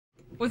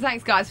Well,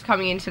 thanks, guys, for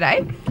coming in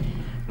today.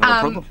 Not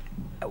a problem.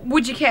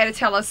 Would you care to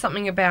tell us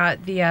something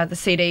about the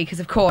CD? Because,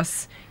 of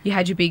course, you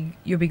had your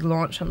big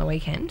launch on the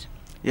weekend.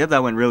 Yeah,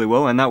 that went really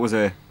well, and that was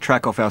a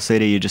track off our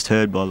CD you just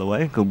heard, by the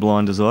way, called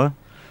Blind Desire.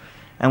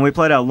 And we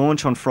played our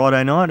launch on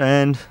Friday night,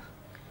 and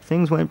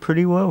things went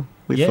pretty well,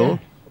 we thought.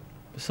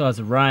 Besides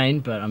the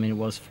rain, but I mean, it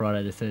was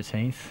Friday the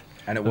 13th.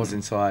 And it was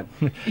inside.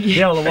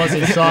 Yeah, well, it was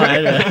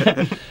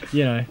inside.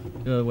 You know,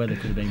 the weather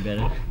could have been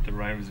better. The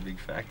rain was a big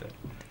factor.